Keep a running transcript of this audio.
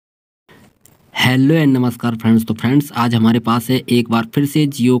Hello and नमस्कार friends. तो friends आज हमारे पास है एक बार फिर से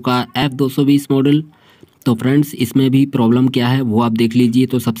जियो का F220 मॉडल। तो फ्रेंड्स इसमें भी प्रॉब्लम क्या है वो आप देख लीजिए।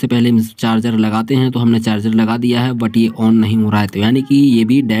 तो सबसे पहले हम चार्जर लगाते हैं, तो हमने चार्जर लगा दिया है बट ये ऑन नहीं हो रहा है, तो यानी कि ये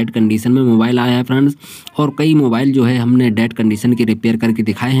भी डेड कंडीशन में मोबाइल आया है फ्रेंड्स। और कई मोबाइल जो है हमने डेड कंडीशन के रिपेयर करके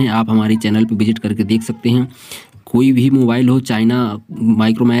दिखाए हैं, आप हमारी चैनल पर विजिट करके देख सकते हैं। कोई भी मोबाइल हो, चाइना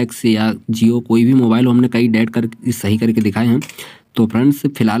माइक्रोमैक्स या जियो, कोई भी मोबाइल हो, हमने कई डेड कर सही करके दिखाए हैं। तो फ्रेंड्स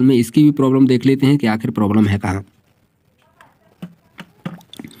फिलहाल में इसकी भी प्रॉब्लम देख लेते हैं कि आखिर प्रॉब्लम है कहाँ।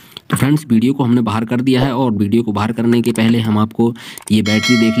 तो फ्रेंड्स वीडियो को हमने बाहर कर दिया है, और वीडियो को बाहर करने के पहले हम आपको ये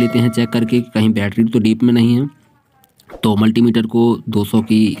बैटरी देख लेते हैं चेक करके कि कहीं बैटरी तो डीप में नहीं है। तो मल्टीमीटर को 200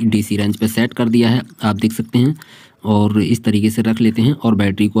 की डीसी रेंज पे सेट कर दिया है, आप देख सकते हैं। और इस तरीके से रख लेते हैं और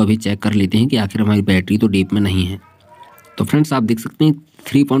बैटरी को अभी चेक कर लेते हैं कि आखिर हमारी बैटरी तो डीप में नहीं है। तो फ्रेंड्स आप देख सकते हैं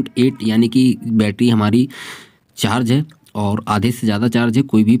 3.8 यानी कि बैटरी हमारी चार्ज है और आधे से ज़्यादा चार्ज है,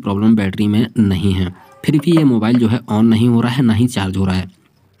 कोई भी प्रॉब्लम बैटरी में नहीं है। फिर भी ये मोबाइल जो है ऑन नहीं हो रहा है, ना ही चार्ज हो रहा है।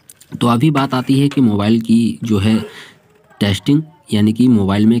 तो अभी बात आती है कि मोबाइल की जो है टेस्टिंग, यानी कि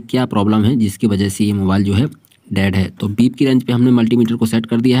मोबाइल में क्या प्रॉब्लम है जिसकी वजह से ये मोबाइल जो है डेड है। तो बीप की रेंज पे हमने मल्टीमीटर को सेट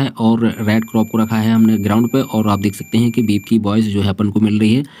कर दिया है और रेड क्रॉप को रखा है हमने ग्राउंड पे, और आप देख सकते हैं कि बीप की वॉइस जो है अपन को मिल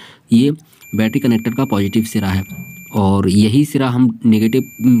रही है। ये बैटरी कनेक्टर का पॉजिटिव सिरा है, और यही सिरा हम नेगेटिव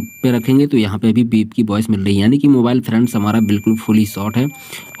पे रखेंगे तो यहाँ पे भी बीप की वॉइस मिल रही है, यानी कि मोबाइल फ्रेंड्स हमारा बिल्कुल फुली शॉर्ट है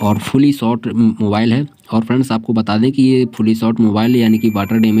और फुली शॉर्ट मोबाइल है। और फ्रेंड्स आपको बता दें कि ये फुली शॉर्ट मोबाइल यानी कि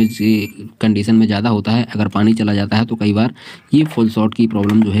वाटर डैमेज कंडीशन में ज़्यादा होता है। अगर पानी चला जाता है तो कई बार ये फुल शॉर्ट की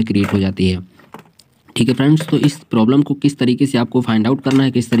प्रॉब्लम जो है क्रिएट हो जाती है। ठीक है फ्रेंड्स, तो इस प्रॉब्लम को किस तरीके से आपको फाइंड आउट करना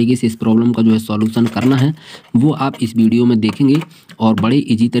है, किस तरीके से इस प्रॉब्लम का जो है सॉल्यूशन करना है, वो आप इस वीडियो में देखेंगे और बड़े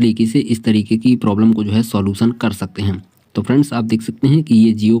इजी तरीके से इस तरीके की प्रॉब्लम को जो है सॉल्यूशन कर सकते हैं। तो फ्रेंड्स आप देख सकते हैं कि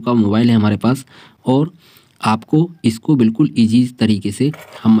ये जियो का मोबाइल है हमारे पास, और आपको इसको बिल्कुल ईजी तरीके से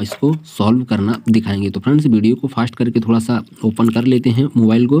हम इसको सॉल्व करना दिखाएंगे। तो फ्रेंड्स वीडियो को फास्ट करके थोड़ा सा ओपन कर लेते हैं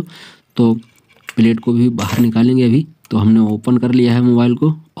मोबाइल को। तो प्लेट को भी बाहर निकालेंगे अभी। तो हमने ओपन कर लिया है मोबाइल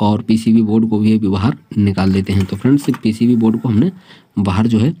को, और पीसीबी बोर्ड को भी अभी बाहर निकाल देते हैं। तो फ्रेंड्स पीसीबी बोर्ड को हमने बाहर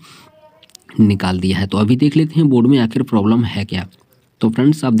जो है निकाल दिया है। तो अभी देख लेते हैं बोर्ड में आखिर प्रॉब्लम है क्या। तो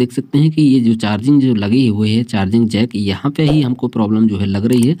फ्रेंड्स आप देख सकते हैं कि ये जो चार्जिंग जो लगी हुई है, चार्जिंग जैक, यहाँ पे ही हमको प्रॉब्लम जो है लग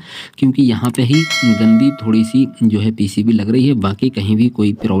रही है, क्योंकि यहाँ पे ही गंदी थोड़ी सी जो है पीसीबी लग रही है, बाकी कहीं भी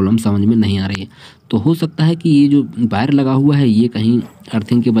कोई प्रॉब्लम समझ में नहीं आ रही है। तो हो सकता है कि ये जो वायर लगा हुआ है ये कहीं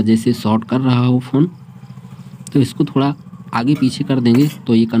अर्थिंग की वजह से शॉर्ट कर रहा हो फ़ोन। तो इसको थोड़ा आगे पीछे कर देंगे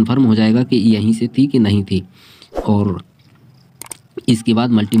तो ये कंफर्म हो जाएगा कि यहीं से थी कि नहीं थी, और इसके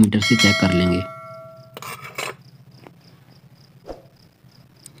बाद मल्टीमीटर से चेक कर लेंगे।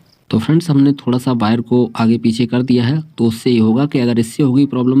 तो फ्रेंड्स हमने थोड़ा सा वायर को आगे पीछे कर दिया है, तो उससे ये होगा कि अगर इससे होगी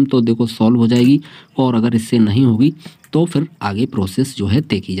प्रॉब्लम तो देखो सॉल्व हो जाएगी, और अगर इससे नहीं होगी तो फिर आगे प्रोसेस जो है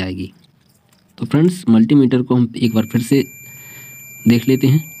देखी जाएगी। तो फ्रेंड्स मल्टीमीटर को हम एक बार फिर से देख लेते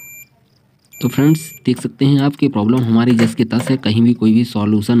हैं। तो फ्रेंड्स देख सकते हैं आपकी प्रॉब्लम हमारी जस के तस है, कहीं भी कोई भी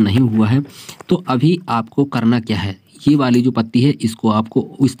सॉल्यूशन नहीं हुआ है। तो अभी आपको करना क्या है, ये वाली जो पत्ती है इसको आपको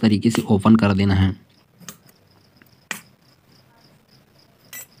इस तरीके से ओपन कर देना है।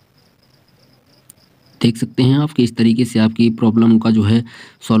 देख सकते हैं आप कि इस तरीके से आपकी प्रॉब्लम का जो है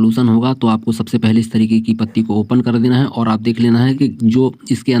सॉल्यूशन होगा। तो आपको सबसे पहले इस तरीके की पत्ती को ओपन कर देना है, और आप देख लेना है कि जो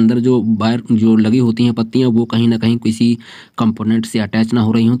इसके अंदर जो वायर जो लगी होती हैं पत्तियां, वो कहीं ना कहीं किसी कंपोनेंट से अटैच ना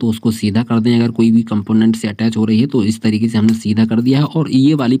हो रही हों तो उसको सीधा कर दें। अगर कोई भी कंपोनेंट से अटैच हो रही है तो इस तरीके से हमने सीधा कर दिया है, और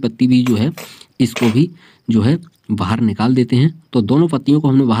ये वाली पत्ती भी जो है इसको भी जो है बाहर निकाल देते हैं। तो दोनों पत्तियों को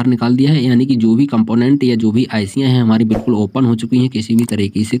हमने बाहर निकाल दिया है, यानी कि जो भी कंपोनेंट या जो भी आईसियाँ हैं हमारी बिल्कुल ओपन हो चुकी हैं, किसी भी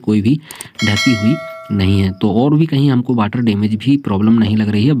तरीके से कोई भी ढकी हुई नहीं है। तो और भी कहीं हमको वाटर डैमेज भी प्रॉब्लम नहीं लग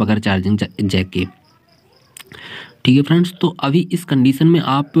रही है बगैर चार्जिंग जैक के। ठीक है फ्रेंड्स, तो अभी इस कंडीशन में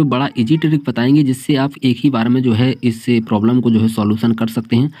आप बड़ा इजी ट्रिक बताएंगे जिससे आप एक ही बार में जो है इस प्रॉब्लम को जो है सॉल्यूशन कर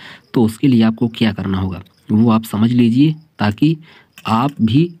सकते हैं। तो उसके लिए आपको क्या करना होगा वो आप समझ लीजिए, ताकि आप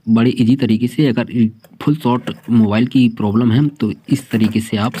भी बड़े इजी तरीके से, अगर फुल शॉर्ट मोबाइल की प्रॉब्लम है तो इस तरीके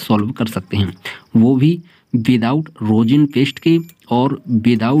से आप सॉल्व कर सकते हैं, वो भी विदाउट रोजिन पेस्ट के और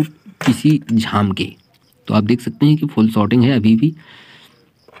विदाउट किसी झाम के। तो आप देख सकते हैं कि फुल शॉर्टिंग है अभी भी।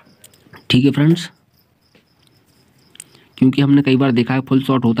 ठीक है फ्रेंड्स, क्योंकि हमने कई बार देखा है फुल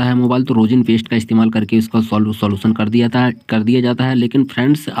शॉट होता है मोबाइल तो रोजिन पेस्ट का इस्तेमाल करके इसका सॉल्यूशन कर दिया जाता है। लेकिन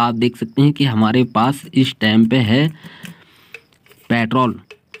फ्रेंड्स आप देख सकते हैं कि हमारे पास इस टाइम पे है पेट्रोल,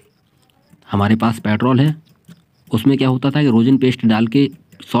 हमारे पास पेट्रोल है। उसमें क्या होता था कि रोजिन पेस्ट डाल के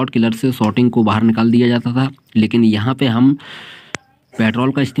शॉर्ट किलर से शॉर्टिंग को बाहर निकाल दिया जाता था, लेकिन यहाँ पे हम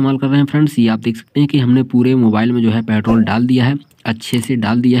पेट्रोल का इस्तेमाल कर रहे हैं। फ्रेंड्स ये आप देख सकते हैं कि हमने पूरे मोबाइल में जो है पेट्रोल डाल दिया है, अच्छे से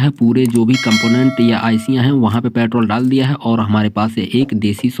डाल दिया है, पूरे जो भी कंपोनेंट या आईसियाँ हैं वहाँ पे पेट्रोल डाल दिया है, और हमारे पास है एक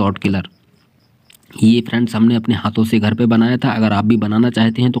देसी शॉर्ट किलर। ये फ्रेंड्स हमने अपने हाथों से घर पे बनाया था। अगर आप भी बनाना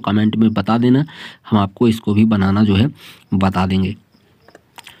चाहते हैं तो कमेंट में बता देना, हम आपको इसको भी बनाना जो है बता देंगे।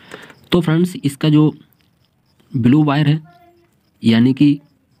 तो फ्रेंड्स इसका जो ब्लू वायर है यानी कि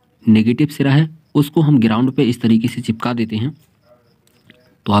नेगेटिव सिरा है, उसको हम ग्राउंड पे इस तरीके से चिपका देते हैं।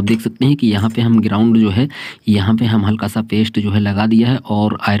 तो आप देख सकते हैं कि यहाँ पे हम ग्राउंड जो है, यहाँ पे हम हल्का सा पेस्ट जो है लगा दिया है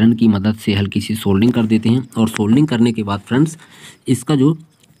और आयरन की मदद से हल्की सी सोल्डिंग कर देते हैं। और सोल्डिंग करने के बाद फ्रेंड्स इसका जो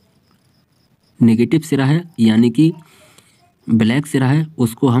नेगेटिव सिरा है यानी कि ब्लैक सिरा है,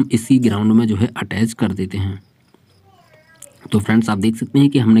 उसको हम इसी ग्राउंड में जो है अटैच कर देते हैं। तो फ्रेंड्स आप देख सकते हैं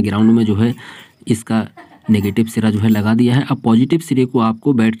कि हमने ग्राउंड में जो है इसका नेगेटिव सिरा जो है लगा दिया है। अब पॉजिटिव सिरे को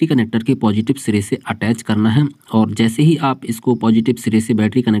आपको बैटरी कनेक्टर के पॉजिटिव सिरे से अटैच करना है। और जैसे ही आप इसको पॉजिटिव सिरे से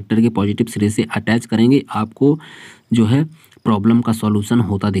बैटरी कनेक्टर के पॉजिटिव सिरे से अटैच करेंगे, आपको जो है प्रॉब्लम का सॉल्यूशन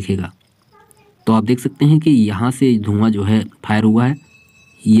होता दिखेगा। तो आप देख सकते हैं कि यहाँ से धुआं जो है फायर हुआ है।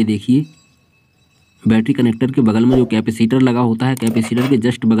 ये देखिए बैटरी कनेक्टर के बगल में जो कैपेसिटर लगा होता है, कैपेसिटर के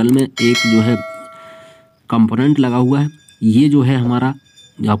जस्ट बगल में एक जो है कंपोनेंट लगा हुआ है। ये जो है हमारा,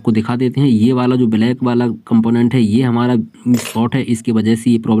 जो आपको दिखा देते हैं, ये वाला जो ब्लैक वाला कंपोनेंट है ये हमारा शॉर्ट है। इसकी वजह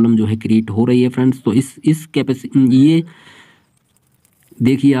से ये प्रॉब्लम जो है क्रिएट हो रही है फ्रेंड्स। तो इस ये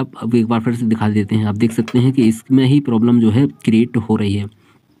देखिए आप, अब एक बार फिर से दिखा देते हैं। आप देख सकते हैं कि इसमें ही प्रॉब्लम जो है क्रिएट हो रही है।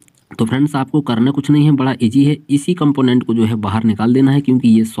 तो फ्रेंड्स आपको करना कुछ नहीं है, बड़ा इजी है। इसी कंपोनेंट को जो है बाहर निकाल देना है क्योंकि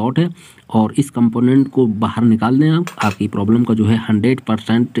ये शॉर्ट है, और इस कंपोनेंट को बाहर निकाल दें आप, आपकी प्रॉब्लम का जो है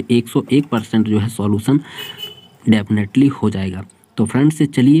 100% 101% जो है सॉल्यूशन डेफिनेटली हो जाएगा। तो फ्रेंड्स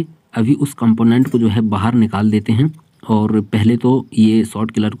चलिए अभी उस कंपोनेंट को जो है बाहर निकाल देते हैं। और पहले तो ये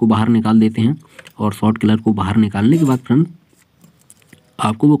शॉर्ट किलर को बाहर निकाल देते हैं। और शॉर्ट किलर को बाहर निकालने के बाद फ्रेंड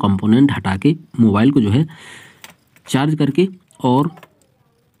आपको वो कंपोनेंट हटा के मोबाइल को जो है चार्ज करके और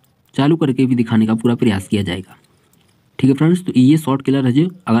चालू करके भी दिखाने का पूरा प्रयास किया जाएगा। ठीक है फ्रेंड्स, तो ये शॉर्ट किलर है जो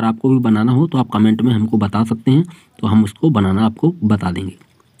अगर आपको भी बनाना हो तो आप कमेंट में हमको बता सकते हैं, तो हम उसको बनाना आपको बता देंगे।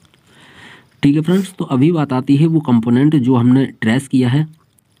 ठीक है फ्रेंड्स, तो अभी बात आती है वो कंपोनेंट जो हमने ट्रेस किया है,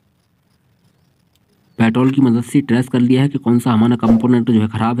 पेट्रोल की मदद से ट्रेस कर लिया है कि कौन सा हमारा कंपोनेंट जो है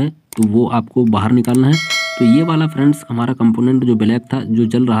ख़राब है, तो वो आपको बाहर निकालना है। तो ये वाला फ्रेंड्स हमारा कंपोनेंट जो ब्लैक था, जो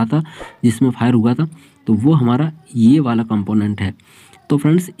जल रहा था, जिसमें फायर हुआ था, तो वो हमारा ये वाला कंपोनेंट है। तो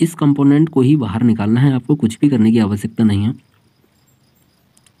फ्रेंड्स इस कंपोनेंट को ही बाहर निकालना है, आपको कुछ भी करने की आवश्यकता नहीं है।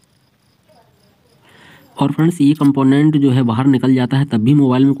 और फ्रेंड्स ये कंपोनेंट जो है बाहर निकल जाता है तब भी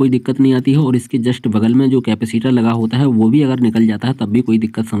मोबाइल में कोई दिक्कत नहीं आती है, और इसके जस्ट बगल में जो कैपेसिटर लगा होता है वो भी अगर निकल जाता है तब भी कोई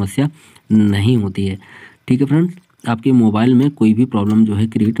दिक्कत समस्या नहीं होती है। ठीक है फ्रेंड्स, आपके मोबाइल में कोई भी प्रॉब्लम जो है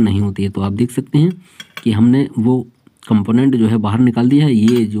क्रिएट नहीं होती है। तो आप देख सकते हैं कि हमने वो कंपोनेंट जो है बाहर निकाल दिया है,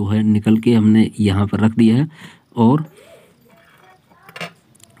 ये जो है निकल के हमने यहाँ पर रख दिया है। और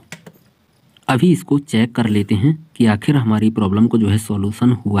अभी इसको चेक कर लेते हैं कि आखिर हमारी प्रॉब्लम को जो है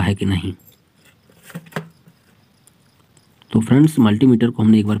सॉल्यूशन हुआ है कि नहीं। तो फ्रेंड्स मल्टीमीटर को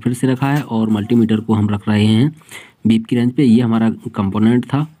हमने एक बार फिर से रखा है और मल्टीमीटर को हम रख रहे हैं बीप की रेंज पे। ये हमारा कंपोनेंट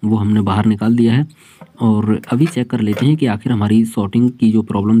था वो हमने बाहर निकाल दिया है, और अभी चेक कर लेते हैं कि आखिर हमारी शॉर्टिंग की जो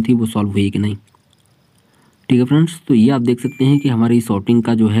प्रॉब्लम थी वो सॉल्व हुई कि नहीं। ठीक है फ्रेंड्स, तो ये आप देख सकते हैं कि हमारी शॉर्टिंग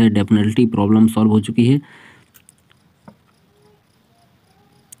का जो है डेफिनेटली प्रॉब्लम सॉल्व हो चुकी है।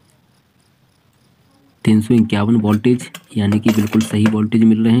 351 वोल्टेज यानी कि बिल्कुल सही वोल्टेज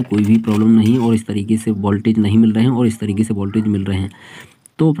मिल रहे हैं, कोई भी प्रॉब्लम नहीं है, और इस तरीके से वोल्टेज नहीं मिल रहे हैं और इस तरीके से वोल्टेज मिल रहे हैं।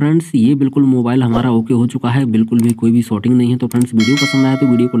 तो फ्रेंड्स ये बिल्कुल मोबाइल हमारा ओके हो चुका है, बिल्कुल भी कोई भी शॉर्टिंग नहीं है। तो फ्रेंड्स वीडियो पसंद आया तो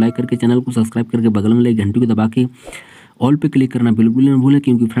वीडियो को लाइक करके चैनल को सब्सक्राइब करके बगल में लगे घंटी को दबा के ऑल पे क्लिक करना बिल्कुल ना भूलें,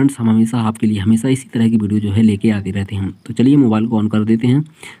 क्योंकि फ्रेंड्स हम हमेशा आपके लिए हमेशा इसी तरह की वीडियो जो है लेके आते रहते हैं। तो चलिए मोबाइल को ऑन कर देते हैं।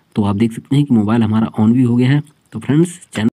 तो आप देख सकते हैं कि मोबाइल हमारा ऑन भी हो गया है। तो फ्रेंड्स चैनल